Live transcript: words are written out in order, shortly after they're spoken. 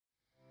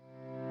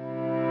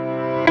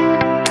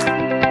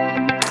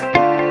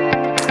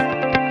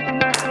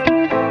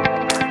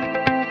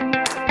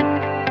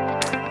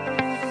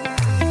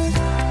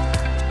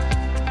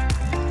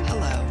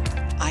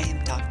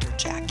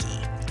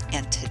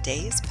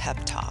pep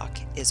talk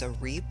is a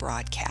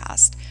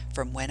rebroadcast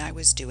from when I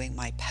was doing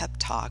my pep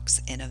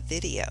talks in a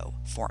video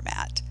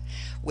format.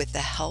 With the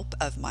help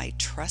of my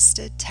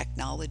trusted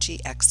technology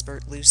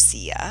expert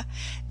Lucia,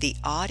 the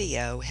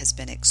audio has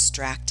been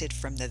extracted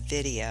from the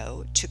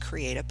video to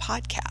create a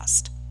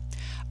podcast.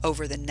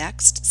 Over the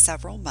next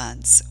several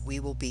months, we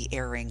will be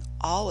airing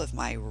all of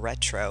my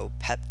retro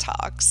pep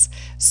talks,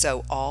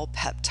 so all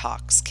pep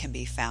talks can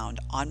be found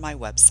on my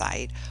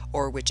website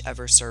or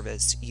whichever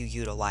service you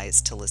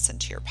utilize to listen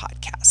to your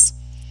podcasts.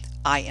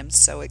 I am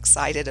so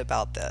excited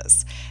about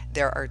this.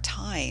 There are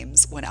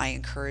times when I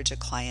encourage a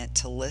client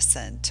to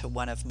listen to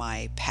one of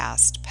my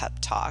past pep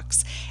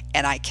talks,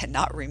 and I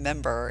cannot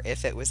remember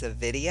if it was a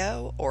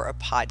video or a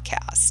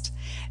podcast.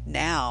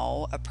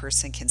 Now, a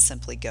person can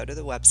simply go to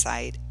the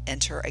website,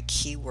 enter a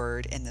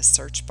keyword in the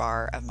search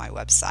bar of my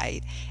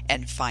website,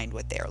 and find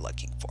what they are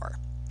looking for.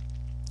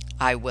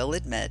 I will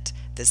admit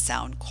the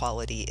sound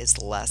quality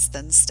is less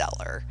than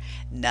stellar.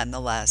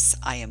 Nonetheless,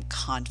 I am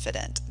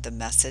confident the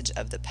message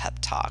of the pep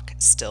talk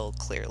still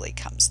clearly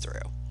comes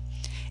through.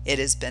 It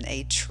has been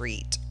a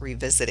treat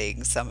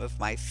revisiting some of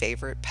my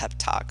favorite pep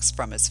talks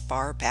from as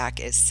far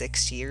back as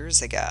 6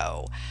 years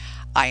ago.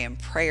 I am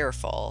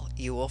prayerful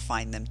you will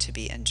find them to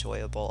be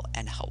enjoyable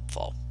and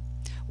helpful.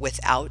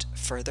 Without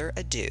further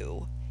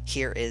ado,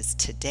 here is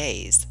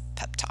today's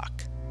pep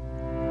talk.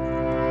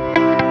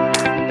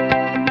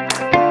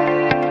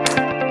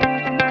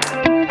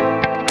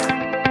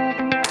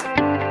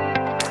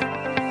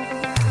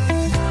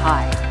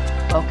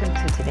 Hi, welcome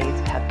to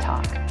today's pep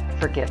talk,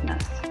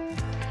 forgiveness.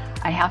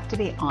 I have to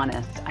be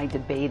honest, I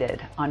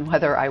debated on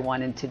whether I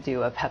wanted to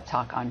do a pep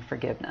talk on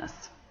forgiveness.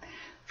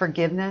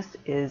 Forgiveness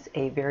is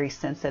a very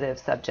sensitive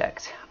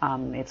subject.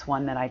 It's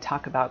one that I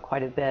talk about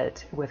quite a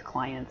bit with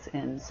clients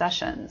in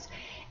sessions,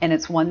 and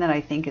it's one that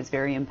I think is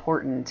very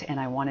important and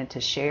I wanted to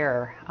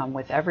share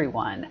with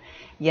everyone.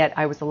 Yet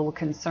I was a little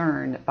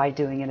concerned by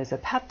doing it as a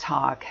pep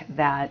talk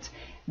that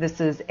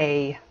this is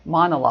a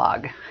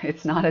monologue.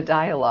 It's not a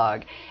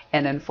dialogue.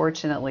 And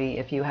unfortunately,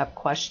 if you have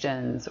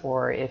questions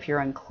or if you're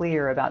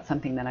unclear about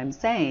something that I'm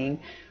saying,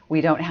 we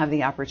don't have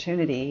the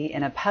opportunity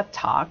in a pep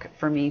talk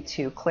for me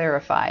to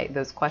clarify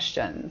those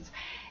questions.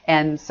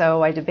 And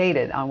so I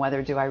debated on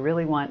whether do I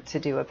really want to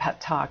do a pep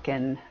talk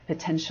and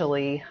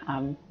potentially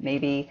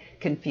maybe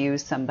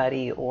confuse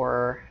somebody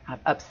or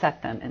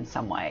upset them in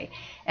some way.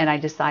 And I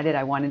decided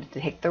I wanted to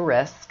take the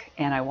risk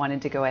and I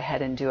wanted to go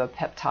ahead and do a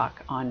pep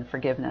talk on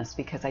forgiveness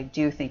because I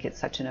do think it's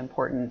such an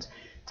important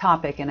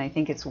topic and I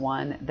think it's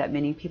one that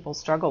many people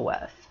struggle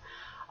with.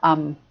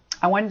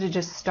 I wanted to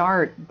just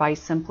start by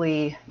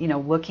simply,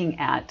 looking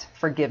at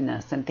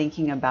forgiveness and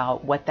thinking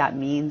about what that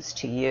means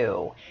to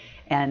you.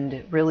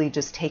 And really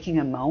just taking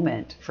a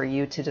moment for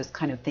you to just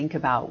kind of think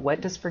about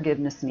what does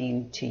forgiveness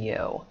mean to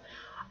you.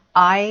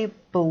 I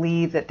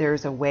believe that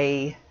there's a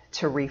way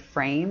to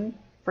reframe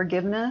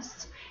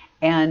forgiveness.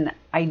 And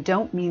I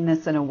don't mean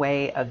this in a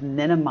way of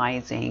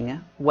minimizing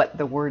what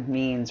the word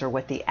means or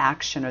what the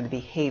action or the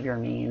behavior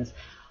means.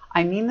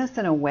 I mean this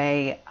in a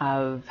way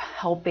of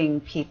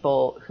helping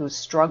people who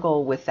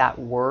struggle with that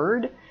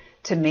word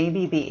to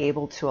maybe be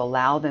able to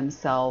allow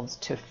themselves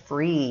to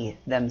free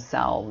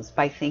themselves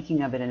by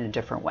thinking of it in a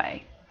different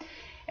way.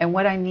 And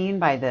what I mean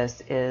by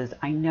this is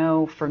I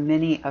know for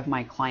many of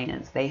my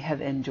clients, they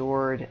have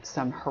endured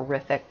some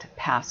horrific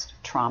past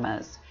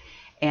traumas,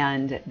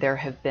 and there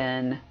have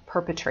been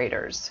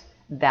perpetrators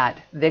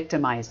that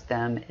victimized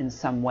them in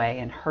some way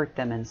and hurt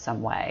them in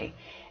some way.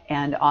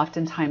 And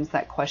oftentimes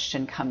that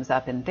question comes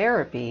up in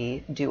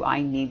therapy, do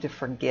I need to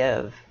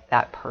forgive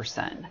that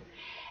person?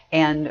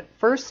 And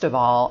first of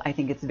all, I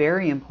think it's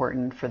very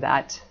important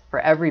for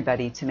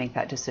everybody to make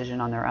that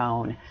decision on their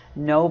own.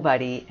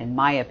 Nobody, in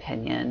my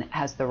opinion,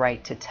 has the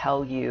right to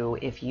tell you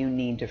if you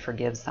need to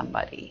forgive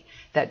somebody.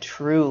 That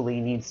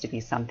truly needs to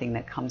be something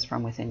that comes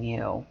from within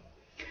you.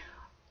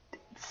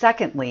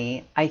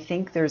 Secondly, I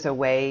think there's a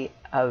way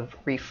of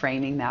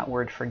reframing that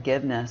word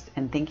forgiveness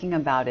and thinking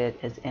about it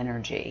as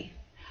energy.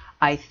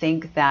 I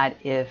think that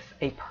if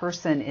a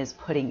person is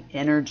putting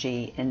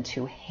energy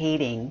into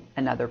hating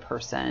another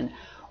person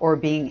or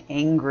being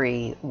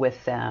angry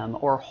with them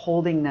or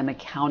holding them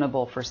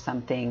accountable for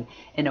something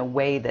in a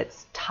way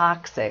that's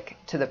toxic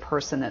to the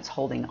person that's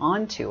holding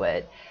on to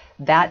it,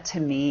 that to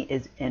me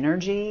is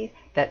energy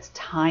that's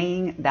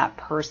tying that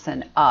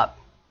person up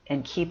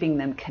and keeping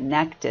them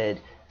connected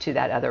to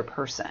that other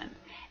person.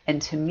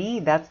 And to me,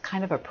 that's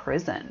kind of a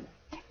prison.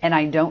 And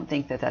I don't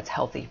think that that's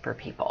healthy for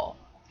people.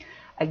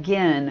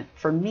 Again,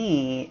 for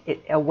me,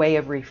 a way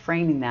of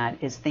reframing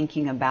that is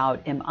thinking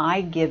about, am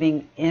I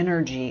giving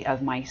energy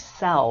of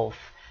myself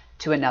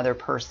to another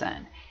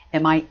person?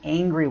 Am I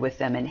angry with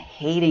them and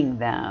hating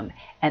them?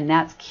 And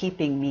that's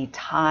keeping me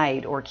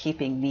tied or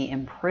keeping me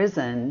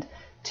imprisoned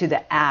to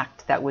the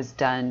act that was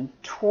done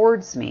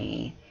towards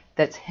me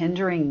that's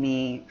hindering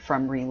me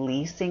from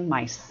releasing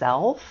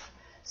myself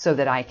so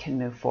that I can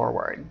move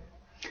forward.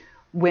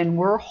 When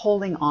we're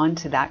holding on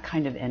to that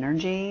kind of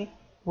energy,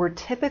 we're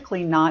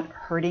typically not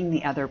hurting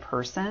the other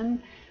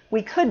person.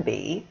 We could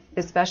be,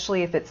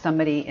 especially if it's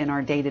somebody in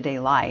our day-to-day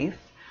life.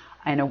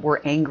 and we're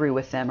angry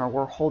with them or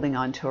we're holding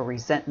on to a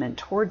resentment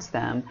towards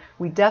them,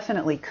 we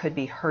definitely could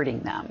be hurting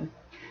them.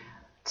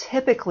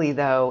 Typically,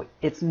 though,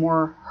 it's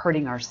more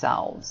hurting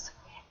ourselves.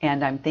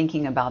 And I'm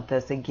thinking about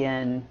this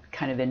again,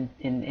 kind of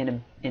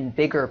in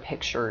bigger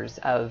pictures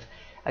of,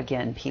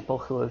 again, people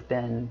who have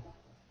been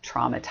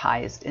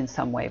traumatized in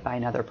some way by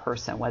another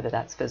person, whether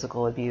that's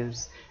physical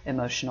abuse,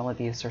 emotional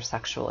abuse, or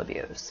sexual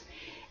abuse.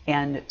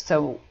 And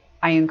so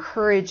I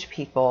encourage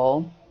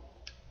people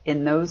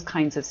in those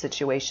kinds of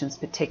situations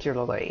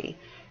particularly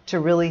to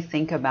really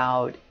think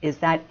about, is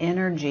that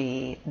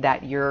energy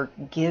that you're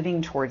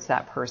giving towards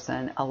that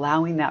person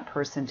allowing that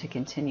person to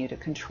continue to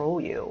control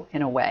you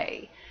in a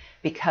way?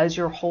 Because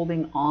you're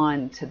holding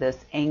on to this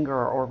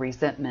anger or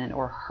resentment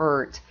or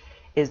hurt,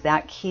 is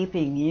that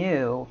keeping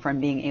you from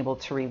being able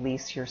to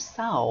release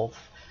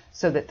yourself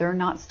so that they're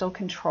not still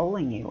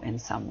controlling you in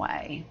some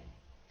way?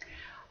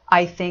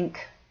 I think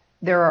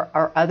there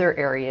are other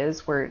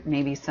areas where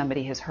maybe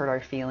somebody has hurt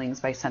our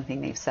feelings by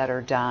something they've said or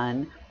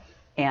done,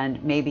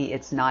 and maybe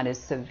it's not as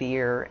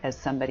severe as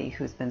somebody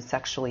who's been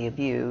sexually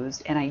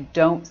abused. And I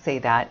don't say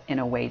that in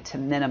a way to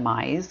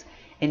minimize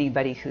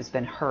anybody who's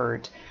been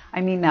hurt.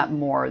 I mean that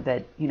more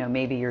that,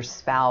 maybe your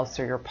spouse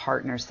or your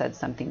partner said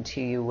something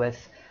to you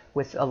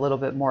with a little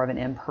bit more of an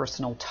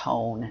impersonal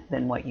tone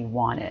than what you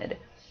wanted.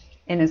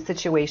 In a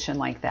situation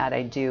like that,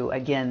 I do,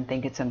 again,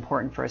 think it's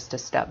important for us to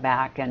step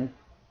back and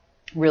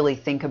really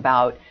think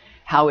about,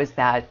 how is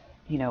that,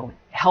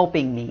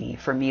 helping me,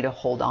 for me to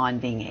hold on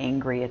being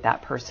angry at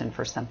that person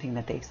for something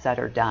that they've said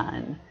or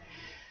done.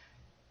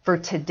 For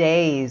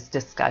today's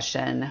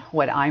discussion,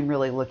 what I'm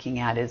really looking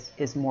at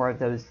is more of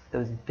those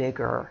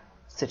bigger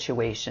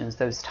situations,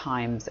 those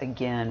times,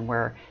 again,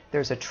 where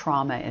there's a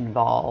trauma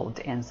involved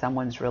and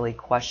someone's really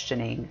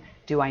questioning,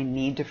 do I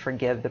need to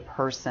forgive the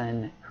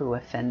person who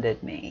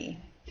offended me?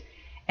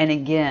 And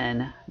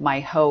again, my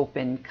hope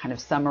in kind of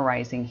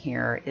summarizing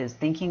here is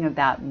thinking of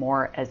that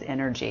more as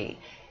energy.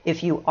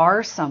 If you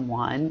are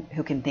someone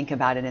who can think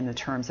about it in the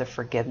terms of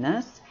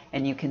forgiveness,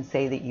 and you can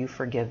say that you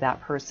forgive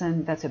that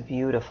person, that's a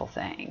beautiful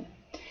thing.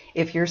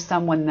 If you're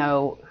someone,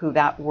 though, who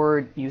that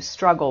word you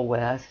struggle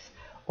with,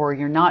 or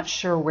you're not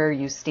sure where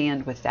you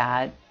stand with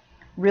that,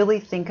 really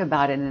think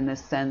about it in the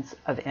sense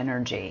of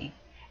energy.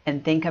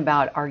 And think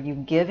about, are you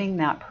giving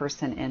that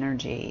person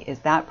energy? Is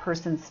that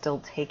person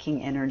still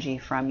taking energy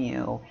from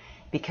you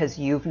because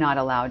you've not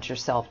allowed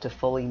yourself to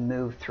fully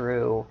move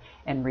through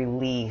and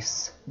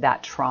release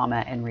that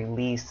trauma and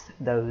release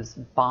those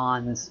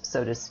bonds,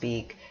 so to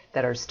speak,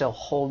 that are still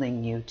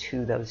holding you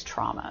to those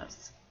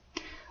traumas?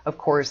 Of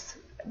course,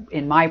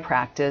 in my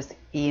practice,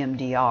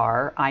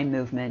 EMDR, eye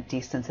movement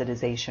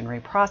desensitization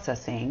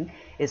reprocessing,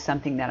 is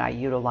something that I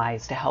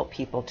utilize to help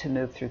people to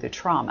move through the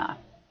trauma.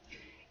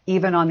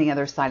 Even on the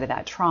other side of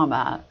that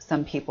trauma,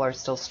 some people are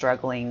still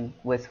struggling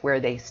with where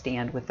they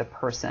stand with the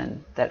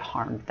person that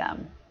harmed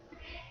them.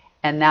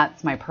 And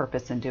that's my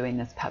purpose in doing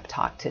this pep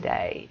talk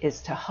today,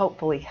 is to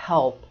hopefully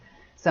help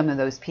some of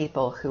those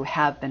people who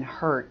have been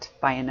hurt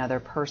by another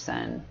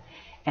person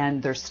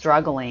and they're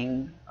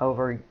struggling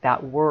over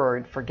that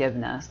word,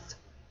 forgiveness.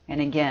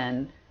 And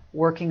again,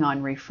 working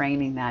on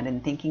reframing that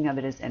and thinking of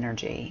it as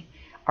energy.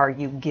 Are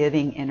you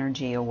giving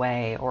energy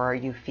away, or are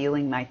you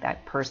feeling like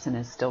that person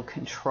is still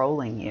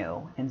controlling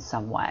you in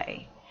some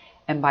way?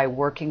 And by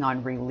working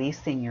on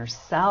releasing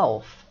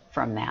yourself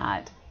from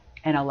that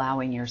and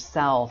allowing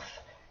yourself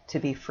to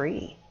be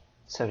free,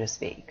 so to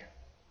speak.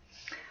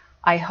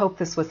 I hope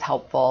this was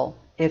helpful.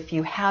 If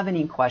you have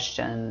any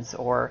questions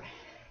or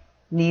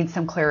need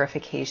some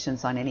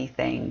clarifications on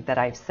anything that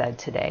I've said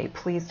today,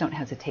 please don't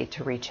hesitate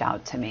to reach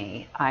out to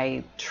me.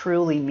 I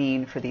truly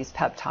mean for these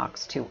pep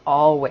talks to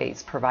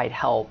always provide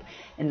help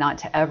and not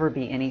to ever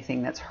be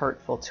anything that's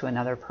hurtful to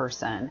another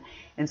person.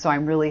 And so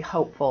I'm really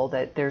hopeful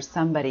that there's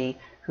somebody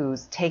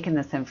who's taken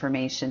this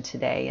information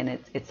today and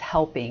it's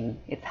helping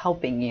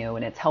you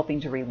and it's helping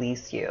to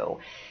release you.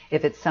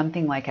 If it's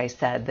something, like I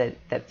said,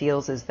 that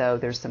feels as though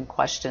there's some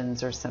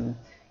questions or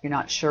you're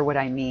not sure what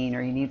I mean,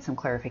 or you need some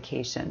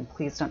clarification,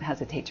 please don't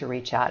hesitate to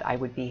reach out. I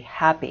would be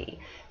happy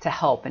to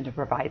help and to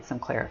provide some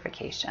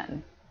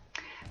clarification.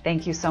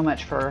 Thank you so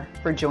much for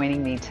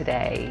joining me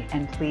today,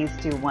 and please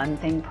do one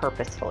thing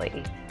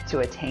purposefully to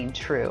attain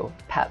true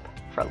pep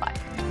for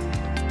life.